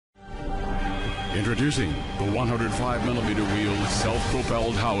Introducing the 105mm wheeled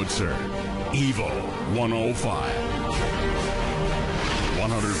self-propelled howitzer, EVO 105.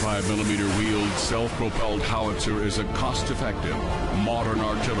 105mm wheeled self-propelled howitzer is a cost-effective, modern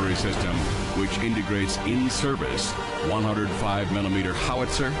artillery system which integrates in-service 105mm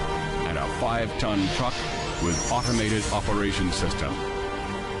howitzer and a 5-ton truck with automated operation system.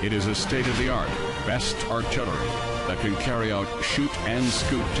 It is a state-of-the-art, best artillery that can carry out shoot and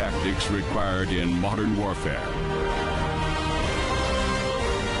scoot tactics required in modern warfare.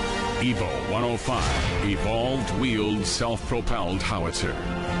 EVO 105, Evolved Wheeled Self-Propelled Howitzer.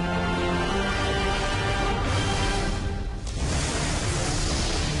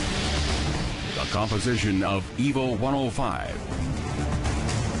 The composition of EVO 105.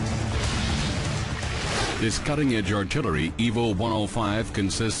 This cutting-edge artillery, EVO 105,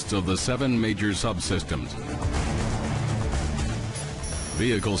 consists of the 7 major subsystems.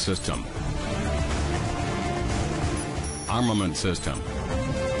 Vehicle system, armament system,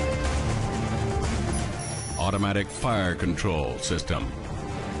 automatic fire control system,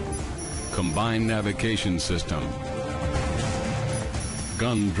 combined navigation system,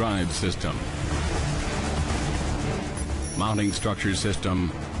 gun drive system, mounting structure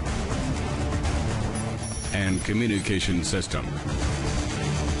system, and communication system.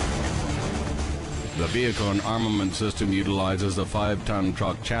 The vehicle and armament system utilizes a 5-ton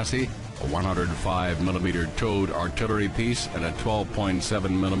truck chassis, a 105mm towed artillery piece, and a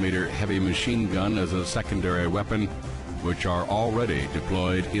 12.7mm heavy machine gun as a secondary weapon, which are already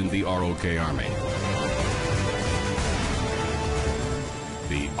deployed in the ROK Army.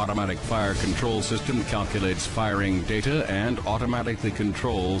 The automatic fire control system calculates firing data and automatically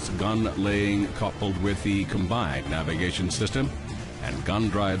controls gun laying, coupled with the combined navigation system and gun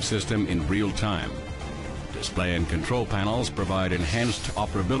drive system in real time. Display and control panels provide enhanced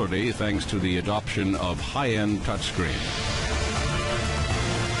operability thanks to the adoption of high-end touchscreen.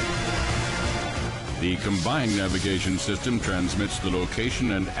 The combined navigation system transmits the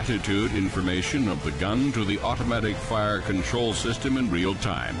location and attitude information of the gun to the automatic fire control system in real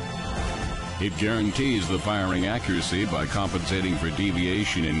time. It guarantees the firing accuracy by compensating for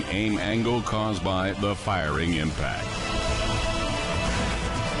deviation in aim angle caused by the firing impact.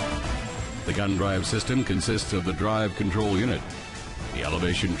 The gun drive system consists of the drive control unit, the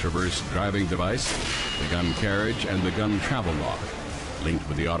elevation traverse driving device, the gun carriage, and the gun travel lock. Linked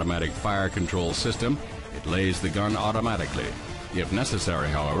with the automatic fire control system, it lays the gun automatically. If necessary,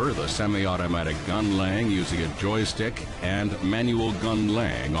 however, the semi-automatic gun laying using a joystick and manual gun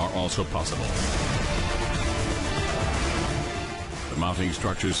laying are also possible. The mounting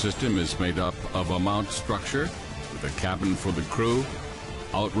structure system is made up of a mount structure with a cabin for the crew,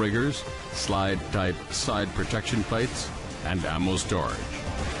 outriggers, slide-type side protection plates, and ammo storage.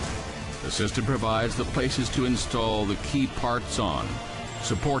 The system provides the places to install the key parts on,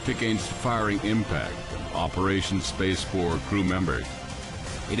 support against firing impact, and operation space for crew members.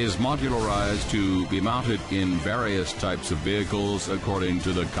 It is modularized to be mounted in various types of vehicles according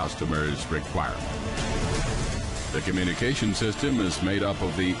to the customer's requirement. The communication system is made up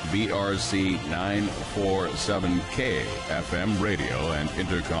of the VRC 947K FM radio and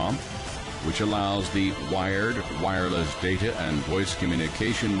intercom, which allows the wired, wireless data and voice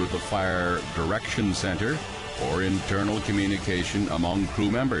communication with the fire direction center or internal communication among crew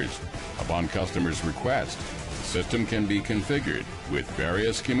members. Upon customer's request, the system can be configured with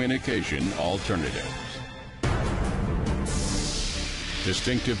various communication alternatives.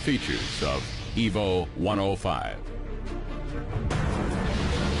 Distinctive features of EVO 105.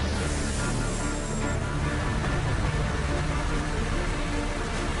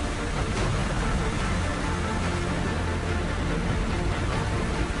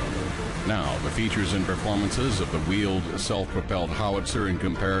 Now, the features and performances of the wheeled self-propelled howitzer in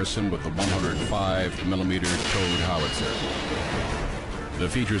comparison with the 105mm towed howitzer. The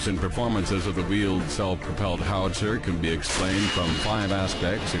features and performances of the wheeled self-propelled howitzer can be explained from 5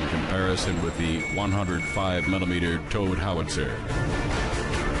 aspects in comparison with the 105mm towed howitzer.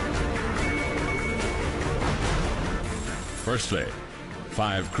 Firstly,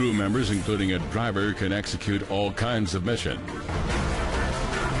 5 crew members, including a driver, can execute all kinds of missions.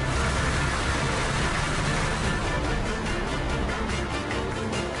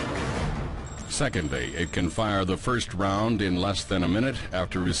 Secondly, it can fire the first round in less than a minute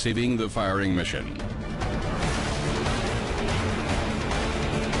after receiving the firing mission.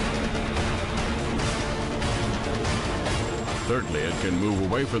 Thirdly, it can move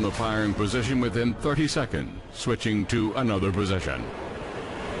away from the firing position within 30 seconds, switching to another position.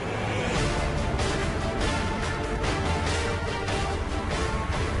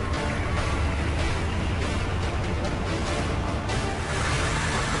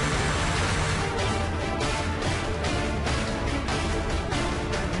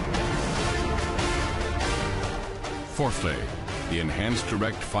 Fourthly, the enhanced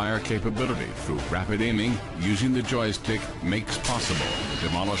direct fire capability through rapid aiming using the joystick makes possible the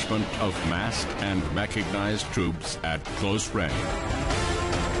demolishment of massed and mechanized troops at close range.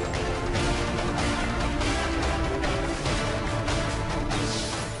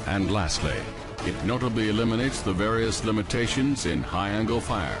 And lastly, it notably eliminates the various limitations in high-angle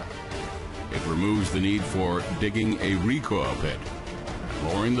fire. It removes the need for digging a recoil pit,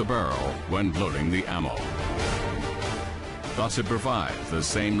 lowering the barrel when loading the ammo. Thus it provides the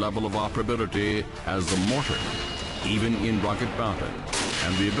same level of operability as the mortar, even in rugged mountain,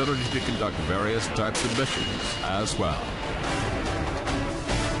 and the ability to conduct various types of missions as well.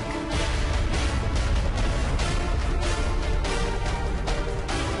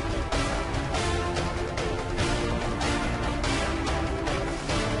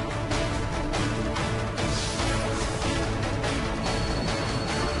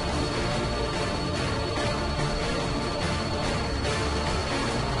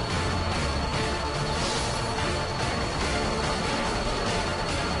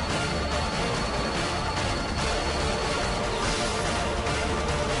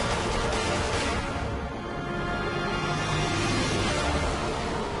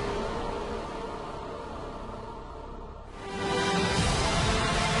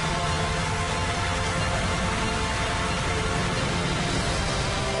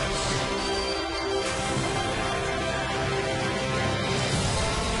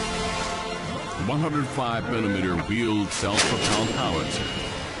 The 105mm wheeled self-propelled howitzer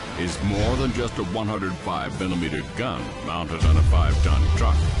is more than just a 105mm gun mounted on a 5-ton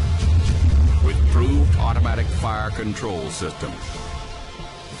truck. With proved automatic fire control system,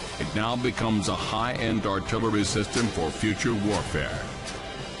 it now becomes a high-end artillery system for future warfare.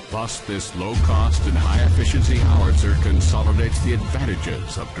 Thus, this low-cost and high-efficiency howitzer consolidates the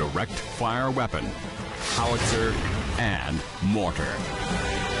advantages of direct fire weapon, howitzer, and mortar.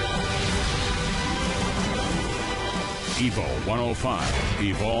 Evo 105,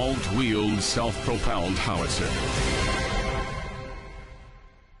 evolved wheeled self-propelled howitzer.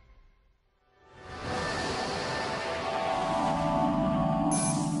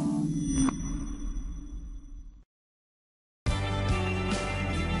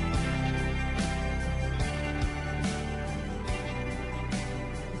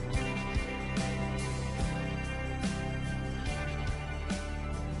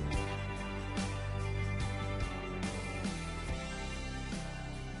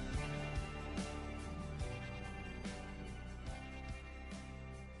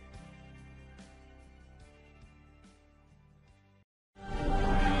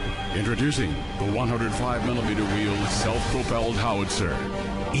 Introducing the 105mm wheeled self-propelled howitzer,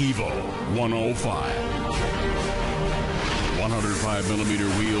 Evo 105.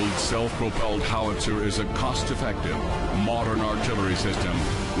 105mm wheeled self-propelled howitzer is a cost-effective, modern artillery system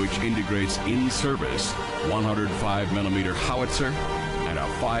which integrates in-service 105mm howitzer and a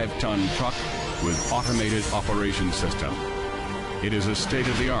 5-ton truck with automated operation system. It is a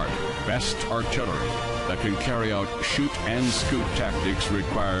state-of-the-art, best artillery that can carry out shoot and scoot tactics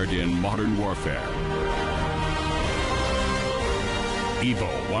required in modern warfare. Evo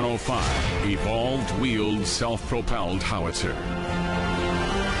 105, evolved wheeled self-propelled howitzer.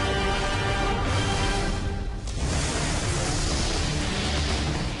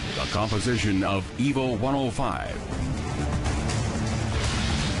 The composition of Evo 105.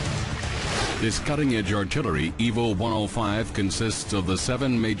 This cutting-edge artillery, Evo 105, consists of the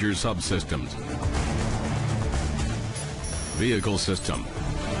 7 major subsystems. Vehicle system,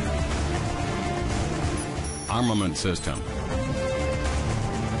 armament system,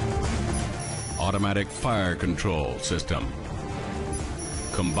 automatic fire control system,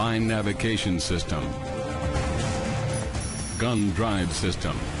 combined navigation system, gun drive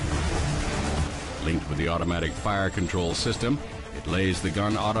system. Linked with the automatic fire control system, it lays the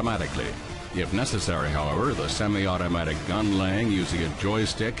gun automatically. If necessary, however, the semi-automatic gun laying using a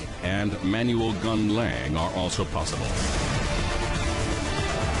joystick and manual gun laying are also possible.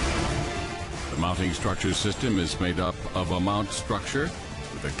 The mounting structure system is made up of a mount structure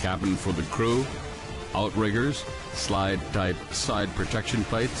with a cabin for the crew, outriggers, slide-type side protection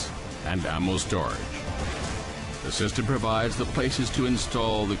plates, and ammo storage. The system provides the places to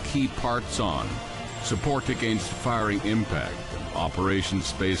install the key parts on, support against firing impact, and operation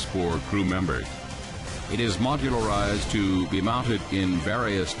space for crew members. It is modularized to be mounted in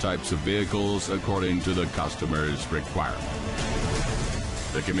various types of vehicles according to the customer's requirement.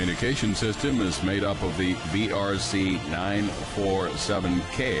 The communication system is made up of the VRC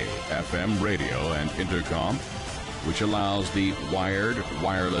 947K FM radio and intercom, which allows the wired,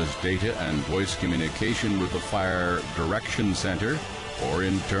 wireless data and voice communication with the fire direction center or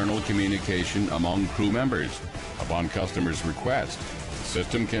internal communication among crew members. Upon customer's request, the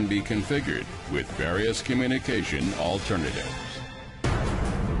system can be configured with various communication alternatives.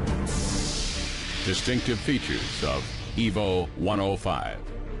 Distinctive features of Evo 105.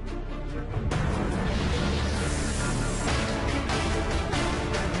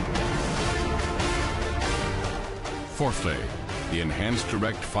 Fourthly, the enhanced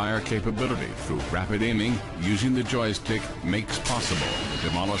direct fire capability through rapid aiming using the joystick makes possible the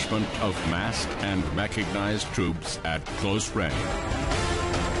demolishment of massed and mechanized troops at close range.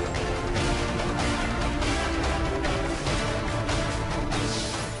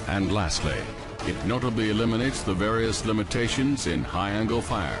 And lastly, it notably eliminates the various limitations in high-angle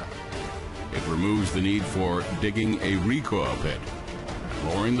fire. It removes the need for digging a recoil pit,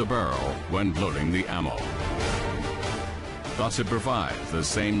 lowering the barrel when loading the ammo. Thus it provides the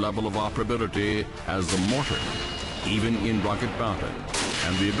same level of operability as the mortar, even in rugged mountains,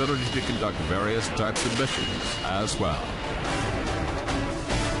 and the ability to conduct various types of missions as well.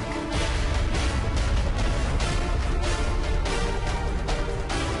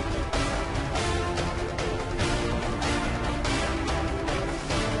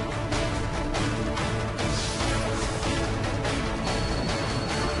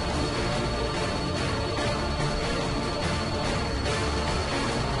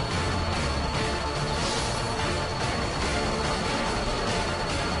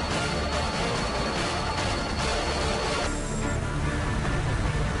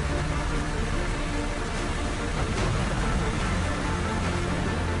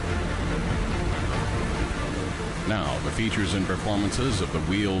 Now, the features and performances of the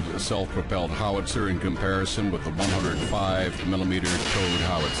wheeled self-propelled howitzer in comparison with the 105mm towed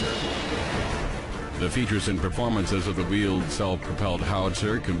howitzer. The features and performances of the wheeled self-propelled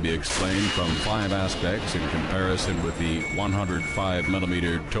howitzer can be explained from 5 aspects in comparison with the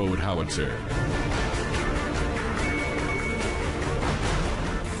 105mm towed howitzer.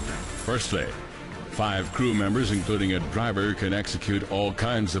 Firstly, 5 crew members, including a driver, can execute all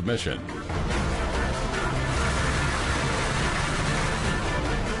kinds of missions.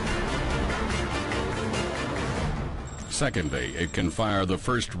 Secondly, it can fire the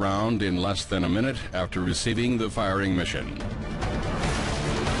first round in less than a minute after receiving the firing mission.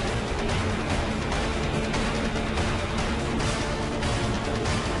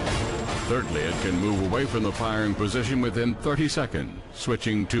 Thirdly, it can move away from the firing position within 30 seconds,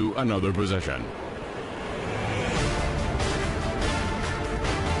 switching to another position.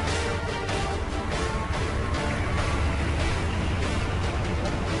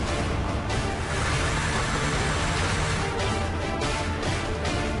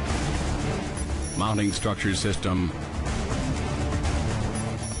 Mounting structure system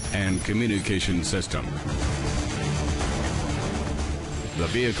and communication system. The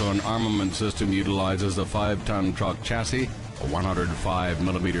vehicle and armament system utilizes a 5-ton truck chassis, a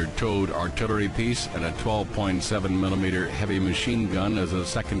 105mm towed artillery piece, and a 12.7mm heavy machine gun as a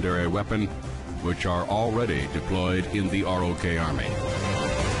secondary weapon, which are already deployed in the ROK Army.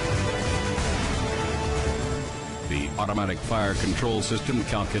 The automatic fire control system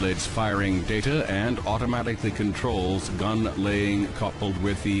calculates firing data and automatically controls gun laying, coupled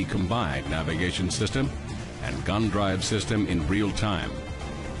with the combined navigation system and gun drive system in real time.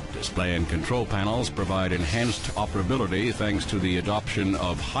 Display and control panels provide enhanced operability thanks to the adoption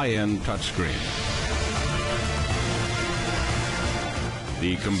of high-end touchscreen.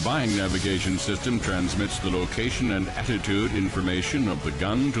 The combined navigation system transmits the location and attitude information of the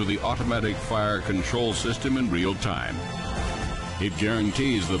gun to the automatic fire control system in real time. It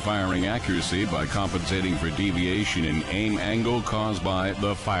guarantees the firing accuracy by compensating for deviation in aim angle caused by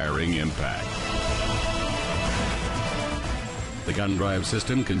the firing impact. The gun drive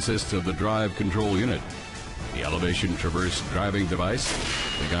system consists of the drive control unit, the elevation traverse driving device,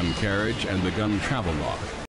 the gun carriage, and the gun travel lock.